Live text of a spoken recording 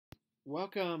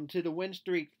Welcome to the Win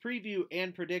Streak preview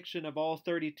and prediction of all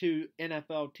 32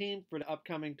 NFL teams for the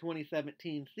upcoming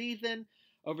 2017 season.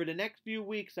 Over the next few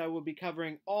weeks, I will be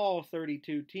covering all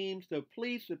 32 teams, so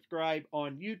please subscribe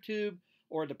on YouTube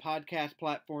or the podcast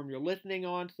platform you're listening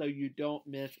on so you don't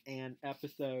miss an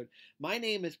episode. My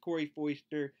name is Corey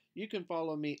Foister. You can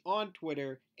follow me on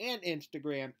Twitter and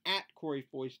Instagram at Corey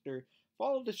Foister.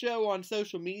 Follow the show on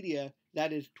social media.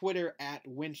 That is Twitter at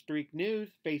Win Streak News,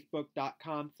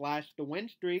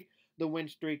 Facebook.com/TheWinStreak,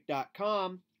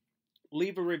 TheWinStreak.com.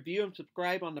 Leave a review and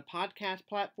subscribe on the podcast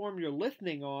platform you're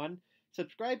listening on.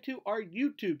 Subscribe to our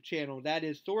YouTube channel. That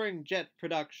is Soaring Jets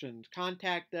Productions.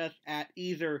 Contact us at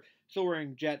either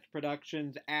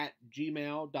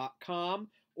soaringjetsproductions@gmail.com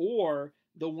or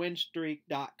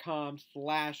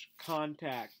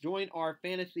thewinstreak.com/contact. Join our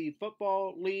fantasy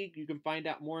football league. You can find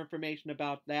out more information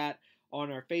about that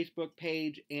on our Facebook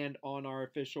page and on our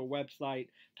official website.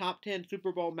 Top 10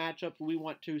 Super Bowl matchups we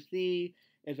want to see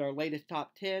is our latest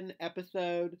Top 10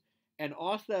 episode. And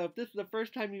also, if this is the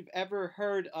first time you've ever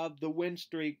heard of the Win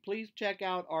Streak, please check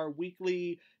out our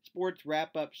weekly sports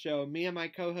wrap-up show. Me and my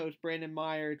co-host, Brandon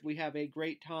Myers, we have a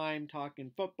great time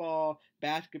talking football,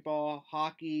 basketball,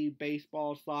 hockey,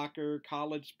 baseball, soccer,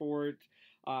 college sports.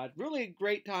 Really a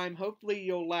great time. Hopefully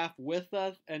you'll laugh with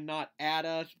us and not at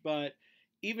us, but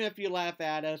even if you laugh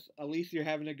at us, at least you're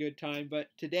having a good time. But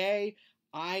today,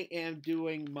 I am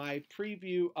doing my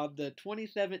preview of the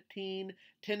 2017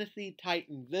 Tennessee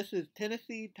Titans. This is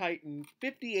Tennessee Titans'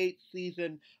 58th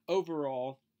season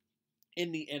overall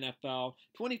in the NFL,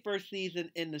 21st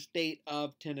season in the state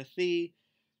of Tennessee,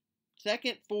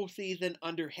 second full season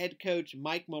under head coach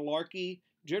Mike Mularkey.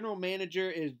 General manager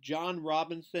is John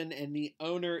Robinson, and the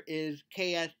owner is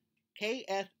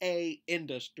KSA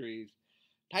Industries.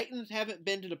 Titans haven't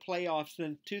been to the playoffs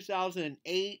since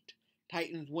 2008.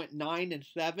 Titans went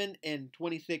 9-7 in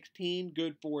 2016,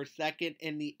 good for second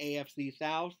in the AFC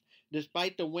South.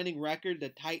 Despite the winning record, the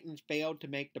Titans failed to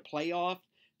make the playoffs.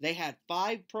 They had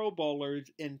 5 Pro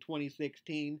Bowlers in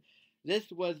 2016.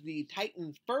 This was the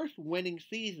Titans' first winning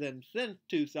season since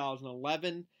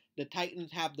 2011. The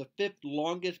Titans have the 5th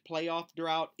longest playoff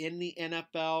drought in the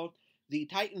NFL. The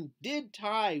Titans did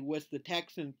tie with the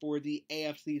Texans for the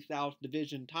AFC South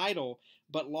division title,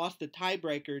 but lost the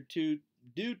tiebreaker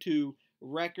due to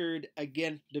record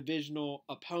against divisional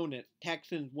opponents.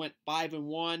 Texans went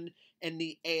 5-1 in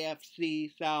the AFC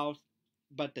South,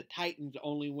 but the Titans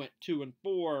only went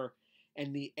 2-4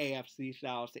 in the AFC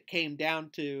South. It came down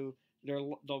to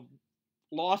the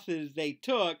losses they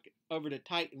took over the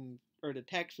Titans, or the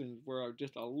Texans, were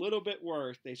just a little bit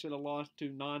worse. They should have lost to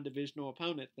non-divisional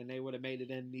opponents, and they would have made it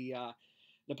in the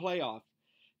playoffs.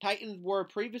 Titans were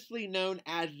previously known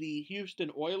as the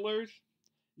Houston Oilers.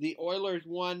 The Oilers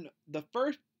won the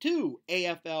first 2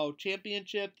 AFL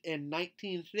championships in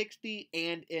 1960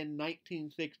 and in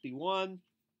 1961.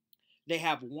 They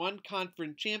have 1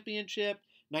 conference championship.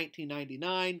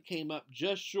 1999 came up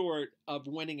just short of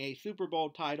winning a Super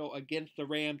Bowl title against the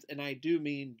Rams, and I do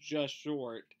mean just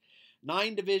short.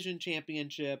 9 division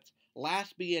championships,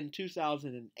 last being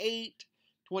 2008,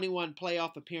 21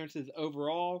 playoff appearances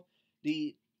overall.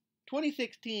 The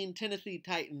 2016 Tennessee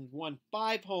Titans won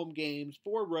 5 home games,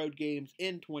 4 road games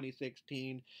in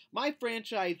 2016. My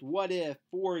franchise what if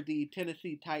for the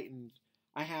Tennessee Titans,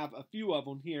 I have a few of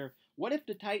them here. What if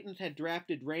the Titans had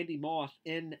drafted Randy Moss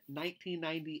in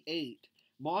 1998?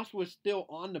 Moss was still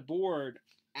on the board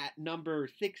at number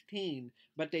 16,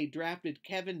 but they drafted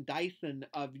Kevin Dyson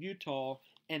of Utah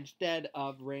instead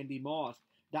of Randy Moss.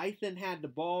 Dyson had the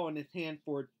ball in his hand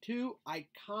for 2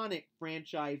 iconic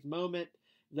franchise moments: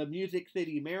 the Music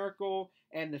City Miracle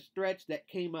and the stretch that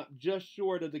came up just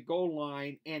short of the goal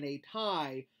line, and a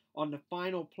tie on the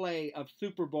final play of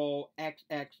Super Bowl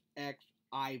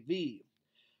XXXIV.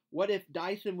 What if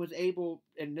Dyson was able,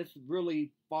 and this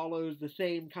really follows the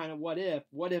same kind of what if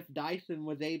Dyson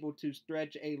was able to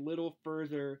stretch a little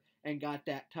further and got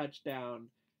that touchdown?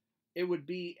 It would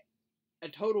be a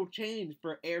total change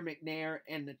for Air McNair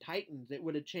and the Titans. It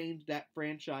would have changed that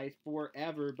franchise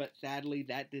forever, but sadly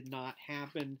that did not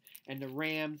happen, and the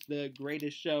Rams, the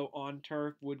greatest show on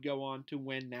turf, would go on to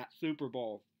win that Super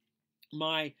Bowl.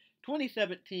 My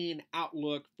 2017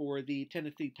 outlook for the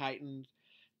Tennessee Titans.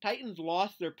 Titans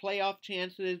lost their playoff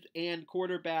chances and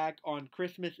quarterback on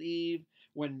Christmas Eve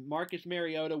when Marcus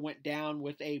Mariota went down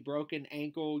with a broken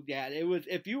ankle. Yeah, it was.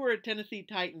 If you were a Tennessee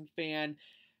Titans fan,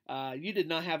 you did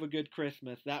not have a good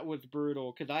Christmas. That was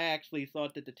brutal, because I actually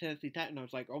thought that the Tennessee Titans, I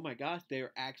was like, oh my gosh,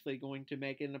 they're actually going to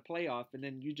make it in the playoff. And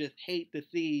then you just hate to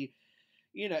see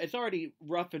it's already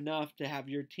rough enough to have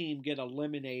your team get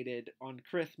eliminated on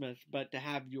Christmas, but to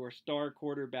have your star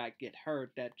quarterback get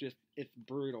hurt, it's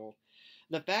brutal.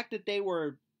 The fact that they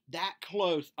were that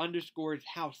close underscores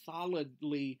how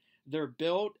solidly they're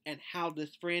built and how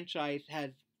this franchise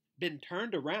has been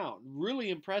turned around. Really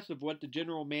impressive what the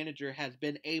general manager has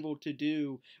been able to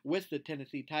do with the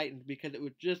Tennessee Titans, because it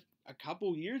was just a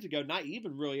couple years ago, not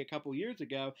even really a couple years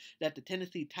ago, that the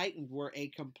Tennessee Titans were a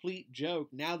complete joke.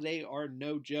 Now they are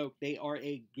no joke. They are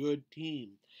a good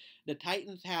team. The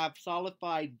Titans have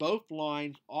solidified both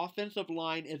lines. Offensive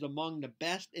line is among the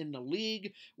best in the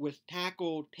league, with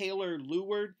tackle Taylor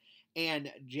Leward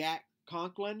and Jack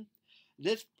Conklin.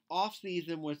 This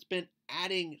offseason was spent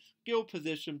adding skill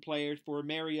position players for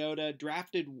Mariota,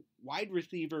 drafted wide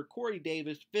receiver Corey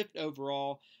Davis, 5th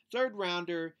overall, 3rd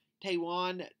rounder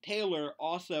Taywan Taylor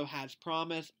also has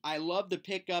promise. I love the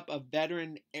pickup of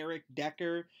veteran Eric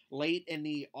Decker late in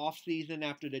the offseason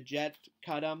after the Jets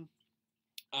cut him.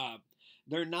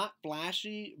 They're not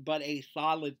flashy, but a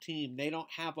solid team. They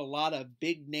don't have a lot of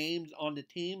big names on the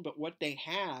team, but what they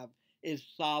have is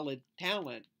solid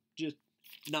talent. Just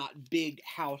not big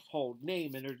household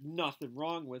name, and there's nothing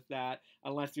wrong with that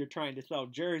unless you're trying to sell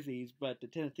jerseys. But the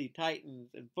Tennessee Titans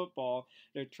in football,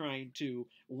 they're trying to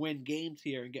win games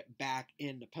here and get back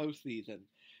in the postseason.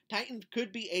 Titans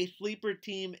could be a sleeper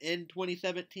team in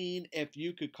 2017 if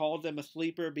you could call them a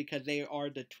sleeper, because they are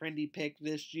the trendy pick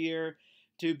this year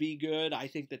to be good. I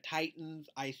think the Titans,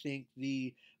 I think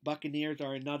the Buccaneers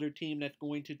are another team that's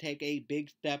going to take a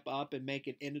big step up and make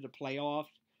it into the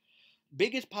playoffs.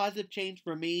 Biggest positive change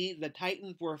for me, the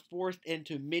Titans were forced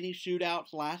into mini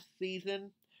shootouts last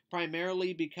season,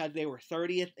 primarily because they were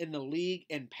 30th in the league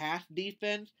in pass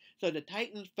defense. So the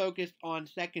Titans focused on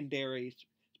secondaries,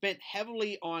 spent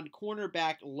heavily on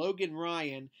cornerback Logan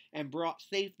Ryan, and brought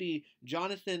safety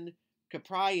Jonathan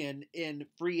Caprian in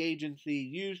free agency,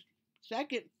 used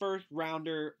second first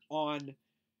rounder on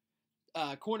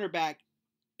cornerback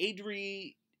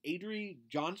Adree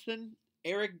Johnson.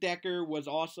 Eric Decker was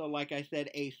also, like I said,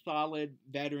 a solid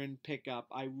veteran pickup.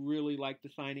 I really like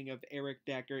the signing of Eric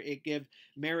Decker. It gives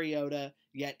Mariota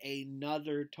yet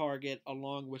another target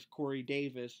along with Corey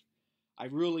Davis. I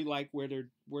really like where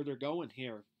they're going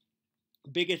here.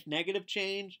 Biggest negative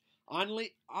change?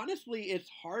 Honestly, it's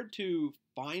hard to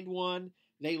find one.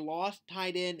 They lost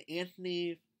tight end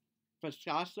Anthony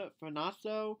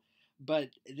Fanasso, but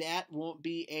that won't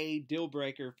be a deal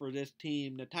breaker for this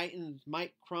team. The Titans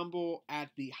might crumble at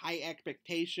the high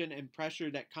expectation and pressure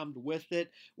that comes with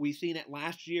it. We've seen it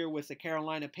last year with the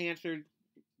Carolina Panthers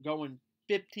going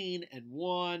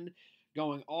 15-1,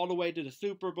 going all the way to the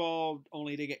Super Bowl,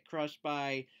 only to get crushed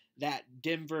by that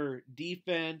Denver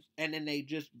defense, and then they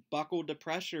just buckled the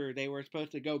pressure. They were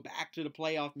supposed to go back to the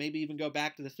playoff, maybe even go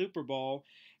back to the Super Bowl,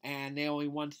 and they only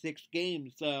won 6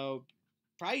 games. So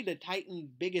probably the Titans'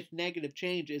 biggest negative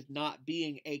change is not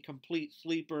being a complete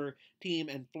sleeper team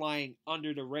and flying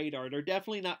under the radar. They're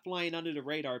definitely not flying under the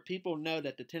radar. People know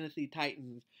that the Tennessee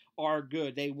Titans are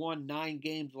good. They won 9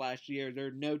 games last year.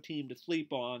 They're no team to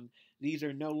sleep on. These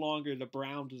are no longer the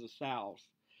Browns of the South.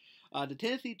 The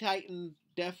Tennessee Titans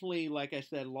definitely, like I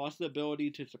said, lost the ability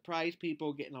to surprise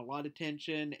people, getting a lot of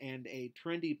attention and a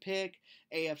trendy pick.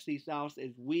 AFC South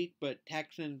is weak, but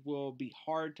Texans will be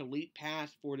hard to leap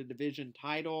past for the division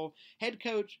title. Head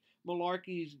coach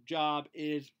Mularkey's job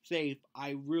is safe.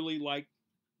 I really like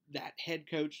that head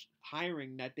coach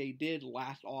hiring that they did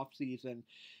last offseason.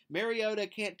 Mariota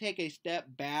can't take a step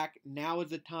back. Now is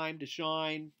the time to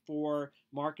shine for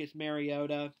Marcus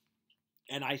Mariota,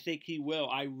 and I think he will.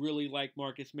 I really like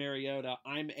Marcus Mariota.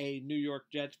 I'm a New York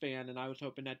Jets fan, and I was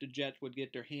hoping that the Jets would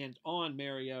get their hands on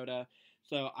Mariota.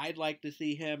 So I'd like to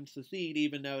see him succeed,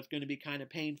 even though it's going to be kind of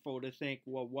painful to think,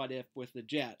 well, what if with the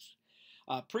Jets?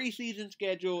 Preseason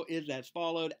schedule is as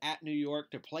followed: at New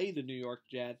York to play the New York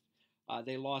Jets.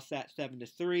 They lost that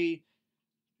 7-3.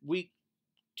 Week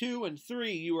 2 and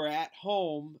 3, you are at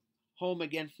home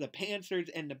against the Panthers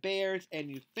and the Bears, and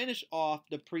you finish off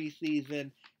the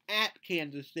preseason at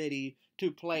Kansas City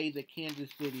to play the Kansas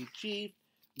City Chiefs.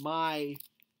 My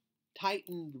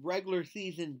Titans regular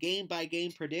season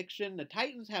game-by-game prediction: the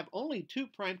Titans have only 2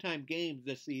 primetime games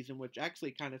this season, which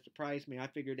actually kind of surprised me. I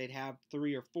figured they'd have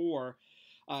 3 or 4.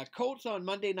 Colts on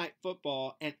Monday Night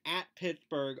Football, and at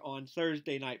Pittsburgh on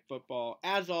Thursday Night Football.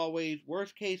 As always,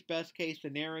 worst case, best case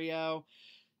scenario: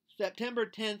 September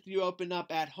 10th, you open up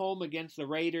at home against the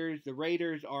Raiders. The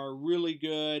Raiders are really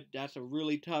good. That's a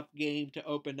really tough game to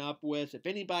open up with. If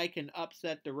anybody can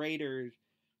upset the Raiders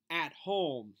at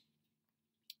home,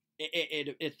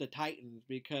 it's the Titans,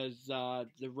 because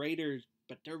the Raiders,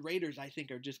 I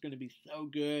think, are just going to be so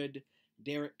good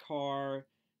Derek Carr,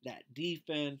 that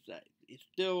defense. It's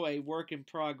still a work in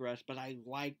progress, but I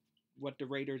like what the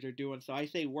Raiders are doing. So I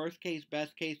say worst case,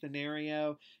 best case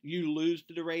scenario, you lose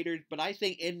to the Raiders, but I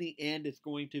think in the end it's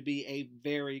going to be a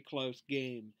very close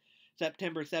game.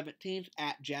 September 17th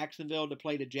at Jacksonville to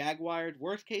play the Jaguars.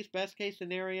 Worst case, best case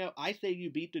scenario, I say you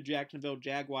beat the Jacksonville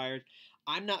Jaguars.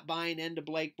 I'm not buying into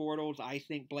Blake Bortles. I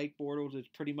think Blake Bortles is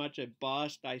pretty much a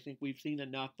bust. I think we've seen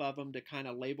enough of him to kind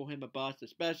of label him a bust,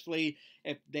 especially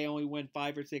if they only win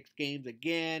 5 or 6 games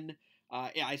again.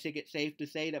 Yeah, I think it's safe to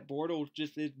say that Bortles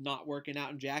just is not working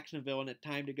out in Jacksonville, and it's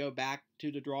time to go back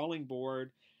to the drawing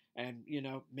board and,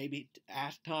 maybe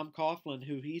ask Tom Coughlin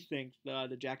who he thinks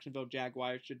the Jacksonville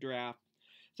Jaguars should draft.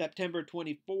 September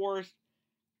 24th,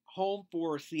 home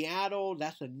for Seattle.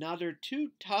 That's another 2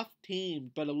 tough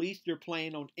teams, but at least they're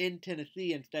playing in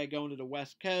Tennessee instead of going to the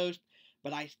West Coast.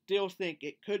 But I still think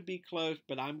it could be close,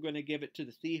 but I'm going to give it to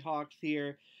the Seahawks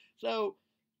here. So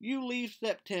you leave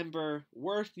September,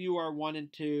 worst you are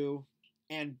 1-2,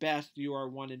 and best you are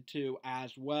 1-2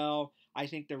 as well. I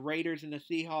think the Raiders and the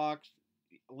Seahawks,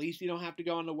 at least you don't have to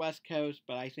go on the West Coast,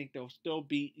 but I think they'll still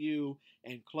beat you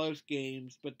in close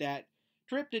games. But that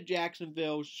trip to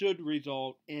Jacksonville should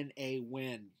result in a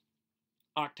win.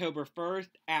 October 1st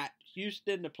at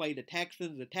Houston to play the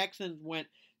Texans. The Texans went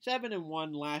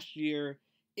 7-1 last year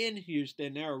in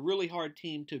Houston. They're a really hard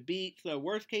team to beat. So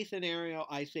worst case scenario,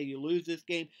 I say you lose this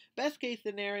game. Best case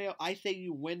scenario, I say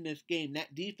you win this game.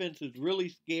 That defense is really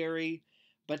scary,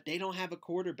 but they don't have a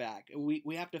quarterback.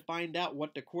 We have to find out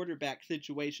what the quarterback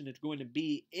situation is going to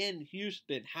be in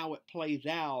Houston, how it plays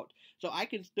out. So I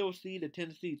can still see the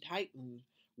Tennessee Titans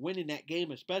winning that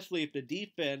game, especially if the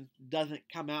defense doesn't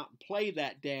come out and play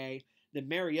that day. Then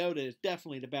Mariota is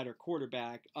definitely the better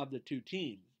quarterback of the 2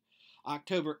 teams.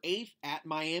 October 8th at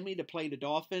Miami to play the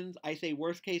Dolphins. I say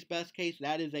worst case, best case,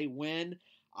 that is a win.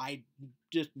 I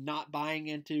just not buying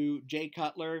into Jay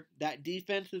Cutler. That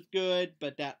defense is good,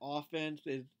 but that offense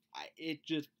is,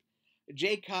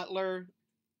 Jay Cutler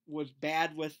was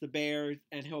bad with the Bears,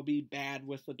 and he'll be bad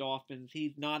with the Dolphins.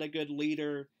 He's not a good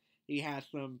leader. He has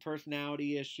some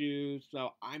personality issues,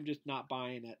 so I'm just not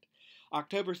buying it.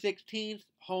 October 16th,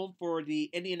 home for the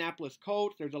Indianapolis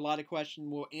Colts. There's a lot of question,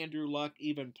 will Andrew Luck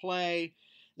even play?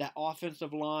 That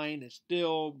offensive line is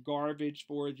still garbage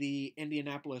for the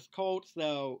Indianapolis Colts.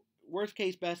 So worst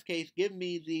case, best case, give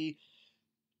me the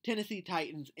Tennessee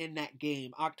Titans in that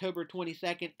game. October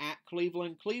 22nd at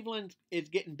Cleveland. Cleveland is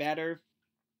getting better.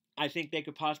 I think they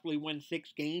could possibly win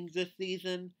 6 games this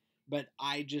season, but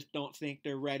I just don't think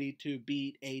they're ready to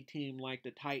beat a team like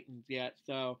the Titans yet.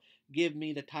 So give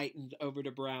me the Titans over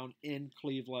the Browns in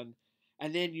Cleveland.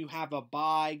 And then you have a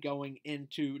bye going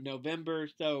into November.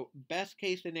 So best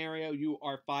case scenario, you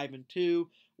are 5-2.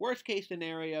 Worst case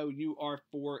scenario, you are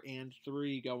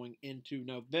 4-3 going into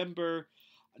November.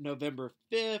 November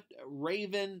 5th,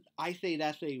 Ravens. I say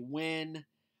that's a win.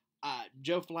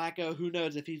 Joe Flacco, who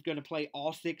knows if he's going to play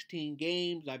all 16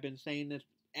 games. I've been saying this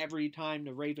every time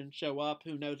the Ravens show up.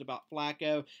 Who knows about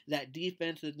Flacco? That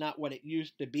defense is not what it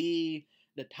used to be.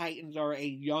 The Titans are a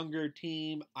younger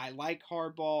team. I like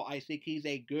Harbaugh. I think he's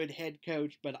a good head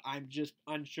coach, but I'm just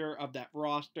unsure of that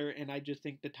roster, and I just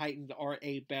think the Titans are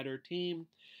a better team.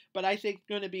 But I think it's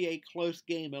going to be a close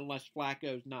game unless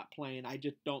Flacco's not playing. I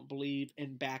just don't believe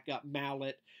in backup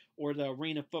Mallet or the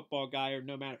arena football guy or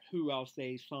no matter who else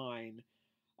they sign.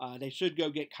 They should go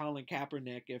get Colin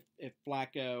Kaepernick if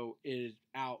Flacco is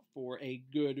out for a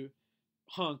good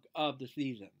hunk of the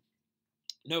season.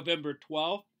 November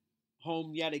 12th,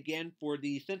 home yet again for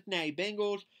the Cincinnati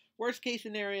Bengals. Worst case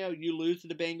scenario, you lose to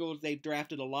the Bengals. They've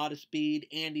drafted a lot of speed.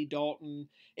 Andy Dalton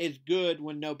is good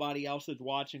when nobody else is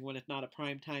watching. When it's not a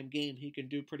primetime game, he can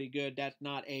do pretty good. That's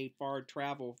not a far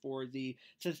travel for the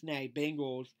Cincinnati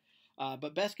Bengals.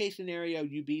 But best case scenario,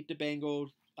 you beat the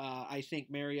Bengals. I think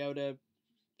Mariota,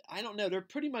 I don't know, they're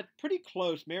pretty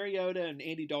close. Mariota and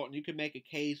Andy Dalton, you can make a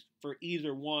case for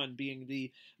either one being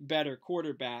the better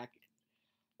quarterback.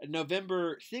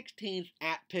 November 16th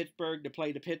at Pittsburgh to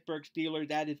play the Pittsburgh Steelers.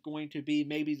 That is going to be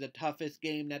maybe the toughest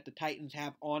game that the Titans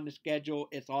have on the schedule.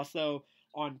 It's also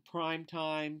on prime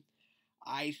time.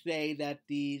 I say that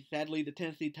sadly the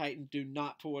Tennessee Titans do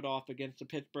not pull it off against the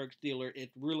Pittsburgh Steelers.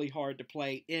 It's really hard to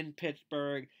play in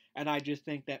Pittsburgh, and I just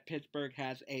think that Pittsburgh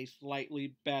has a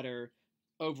slightly better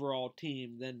overall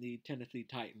team than the Tennessee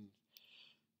Titans.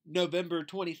 November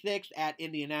 26th at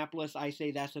Indianapolis, I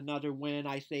say that's another win.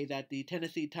 I say that the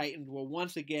Tennessee Titans will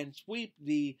once again sweep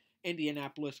the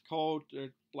Indianapolis Colts.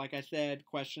 Like I said,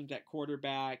 questions at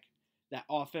quarterback, that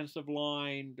offensive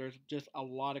line. There's just a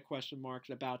lot of question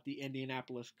marks about the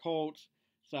Indianapolis Colts,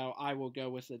 so I will go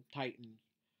with the Titans.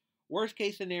 Worst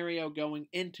case scenario going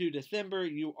into December,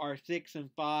 you are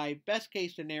 6-5. Best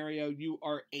case scenario, you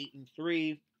are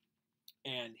 8-3.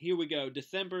 And here we go.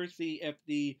 December, see if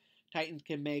the Titans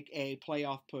can make a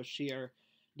playoff push here.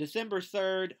 December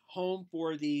 3rd, home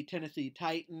for the Tennessee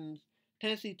Titans.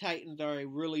 Tennessee Titans are a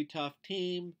really tough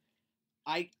team.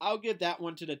 I'll give that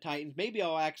one to the Titans. Maybe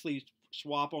I'll actually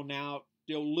swap them out.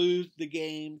 They'll lose the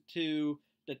game to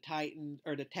the Titans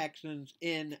or the Texans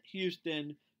in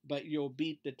Houston, but you'll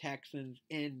beat the Texans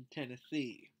in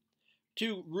Tennessee.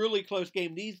 Two really close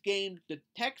games. These games, the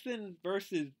Texans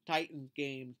versus Titans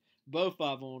games, both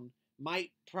of them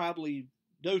might probably,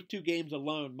 those two games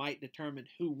alone might determine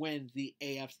who wins the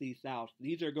AFC South.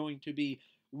 These are going to be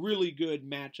really good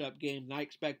matchup games, and I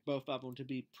expect both of them to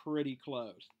be pretty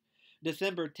close.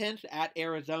 December 10th at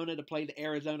Arizona to play the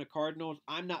Arizona Cardinals.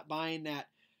 I'm not buying that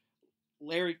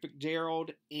Larry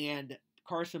Fitzgerald and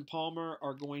Carson Palmer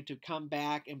are going to come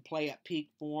back and play at peak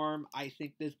form. I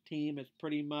think this team is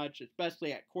pretty much,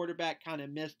 especially at quarterback, kind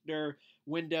of missed their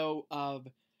window of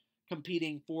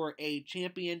competing for a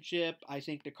championship. I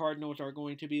think the Cardinals are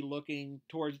going to be looking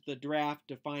towards the draft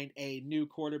to find a new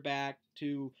quarterback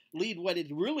to lead what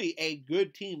is really a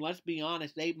good team. Let's be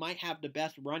honest, they might have the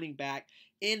best running back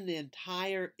in the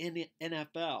entire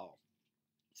NFL.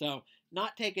 So,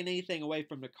 not taking anything away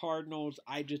from the Cardinals,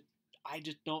 I just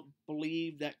don't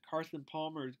believe that Carson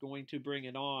Palmer is going to bring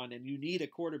it on, and you need a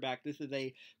quarterback. This is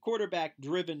a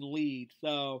quarterback-driven league.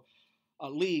 So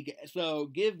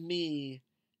give me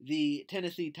the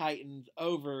Tennessee Titans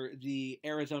over the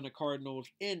Arizona Cardinals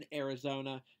in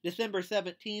Arizona. December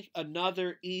 17th,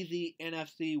 another easy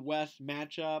NFC West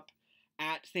matchup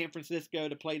at San Francisco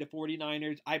to play the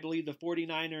 49ers. I believe the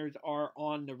 49ers are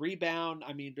on the rebound.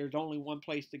 I mean, there's only one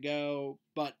place to go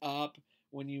but up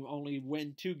when you only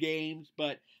win 2 games.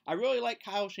 But I really like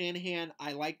Kyle Shanahan.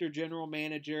 I like their general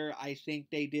manager. I think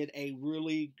they did a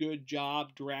really good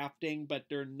job drafting, but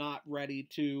they're not ready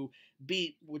to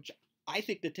beat, which I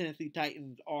think the Tennessee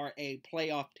Titans are a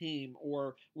playoff team,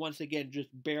 or once again, just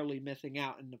barely missing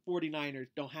out. And the 49ers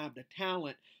don't have the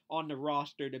talent on the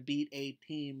roster to beat a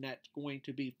team that's going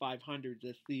to be 500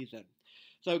 this season.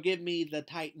 So give me the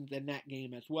Titans in that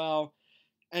game as well.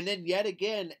 And then yet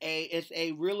again,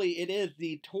 it is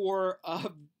the tour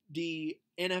of the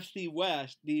NFC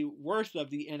West, the worst of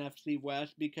the NFC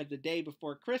West, because the day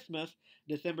before Christmas,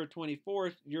 December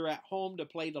 24th, you're at home to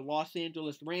play the Los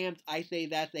Angeles Rams. I say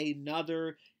that's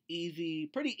another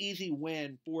pretty easy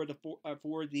win for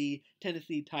the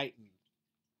Tennessee Titans.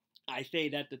 I say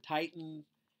that the Titans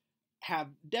have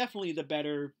definitely the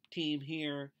better team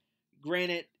here.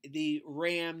 Granted, the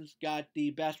Rams got the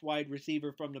best wide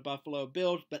receiver from the Buffalo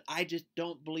Bills, but I just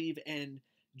don't believe in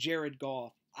Jared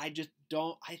Goff. I just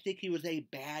don't. I think he was a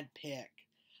bad pick.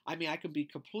 I mean, I could be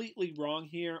completely wrong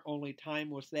here. Only time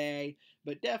will say.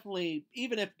 But definitely,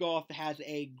 even if Goff has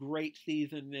a great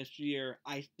season this year,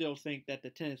 I still think that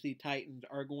the Tennessee Titans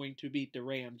are going to beat the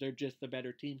Rams. They're just the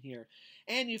better team here.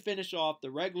 And you finish off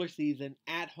the regular season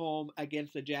at home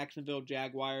against the Jacksonville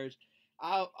Jaguars.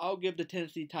 I'll give the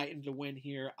Tennessee Titans a win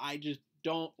here. I just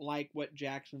don't like what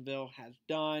Jacksonville has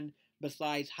done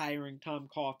besides hiring Tom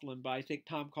Coughlin, but I think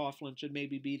Tom Coughlin should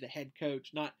maybe be the head coach,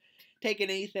 not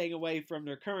taking anything away from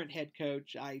their current head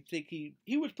coach. I think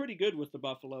he was pretty good with the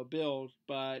Buffalo Bills,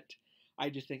 but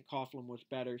I just think Coughlin was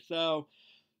better. So,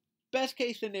 best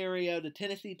case scenario, the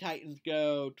Tennessee Titans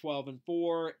go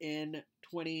 12-4 in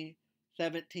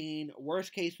 2017.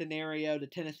 Worst case scenario, the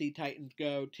Tennessee Titans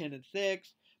go 10-6.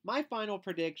 My final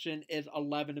prediction is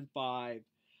 11-5.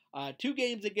 2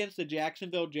 games against the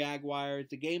Jacksonville Jaguars,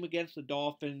 the game against the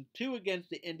Dolphins, 2 against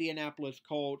the Indianapolis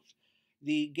Colts,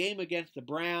 the game against the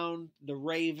Browns, the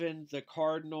Ravens, the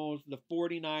Cardinals, the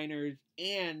 49ers,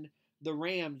 and the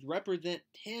Rams represent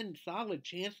 10 solid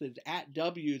chances at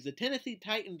W's. The Tennessee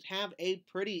Titans have a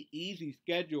pretty easy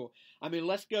schedule. I mean,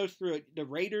 let's go through it. The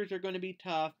Raiders are going to be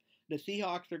tough. The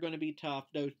Seahawks are going to be tough.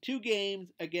 Those 2 games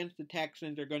against the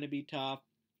Texans are going to be tough.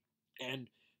 And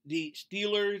the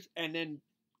Steelers, and then,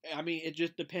 I mean, it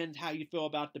just depends how you feel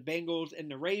about the Bengals and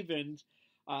the Ravens.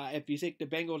 If you think the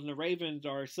Bengals and the Ravens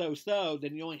are so-so,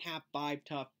 then you only have 5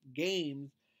 tough games.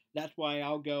 That's why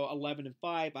I'll go 11-5.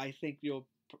 I think you'll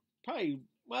probably,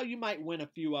 well, you might win a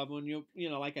few of them. You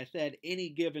know, like I said, any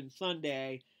given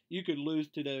Sunday, you could lose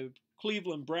to the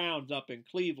Cleveland Browns up in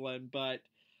Cleveland. But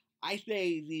I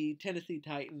say the Tennessee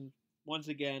Titans, once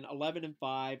again, 11-5.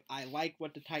 I like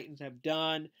what the Titans have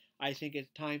done. I think it's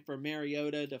time for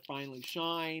Mariota to finally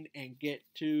shine and get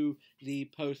to the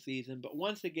postseason. But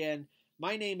once again,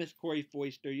 My name is Corey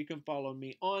Foister. You can follow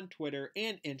me on Twitter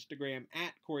and Instagram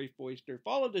at Corey Foister.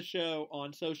 Follow the show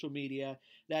on social media.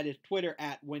 That is Twitter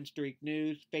at Win Streak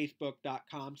News,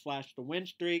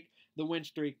 Facebook.com/TheWinStreak,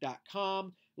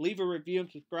 TheWinStreak.com. Leave a review and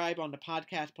subscribe on the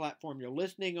podcast platform you're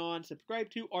listening on.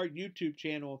 Subscribe to our YouTube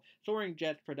channel, Soaring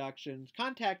Jets Productions.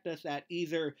 Contact us at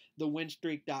either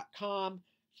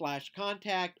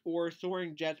thewinstreak.com/contact or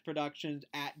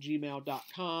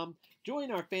soaringjetsproductions@gmail.com. Join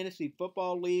our fantasy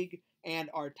football league,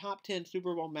 and our top 10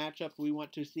 Super Bowl matchups we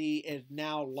want to see is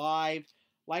now live.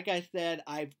 Like I said,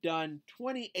 I've done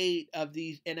 28 of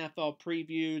these NFL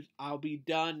previews. I'll be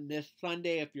done this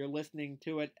Sunday if you're listening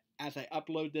to it as I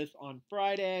upload this on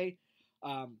Friday,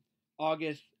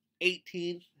 August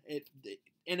 18th. The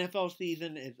NFL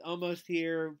season is almost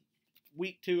here.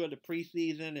 Week 2 of the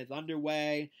preseason is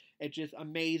underway. It's just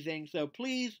amazing. So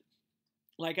please,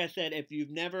 like I said, if you've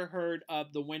never heard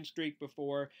of the Win Streak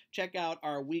before, check out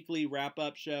our weekly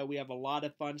wrap-up show. We have a lot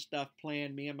of fun stuff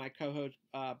planned. Me and my co-host,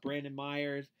 Brandon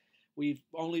Myers. We've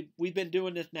been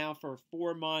doing this now for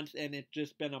 4 months, and it's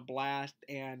just been a blast.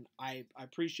 And I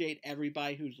appreciate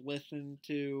everybody who's listened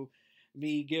to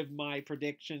me give my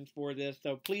predictions for this.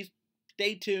 So please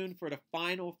stay tuned for the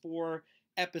final 4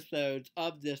 episodes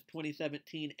of this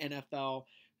 2017 NFL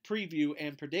preview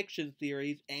and prediction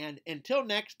series. And until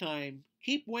next time,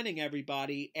 keep winning,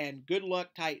 everybody, and good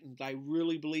luck, Titans. I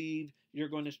really believe you're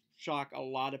going to shock a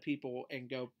lot of people and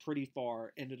go pretty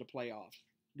far into the playoffs.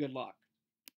 Good luck.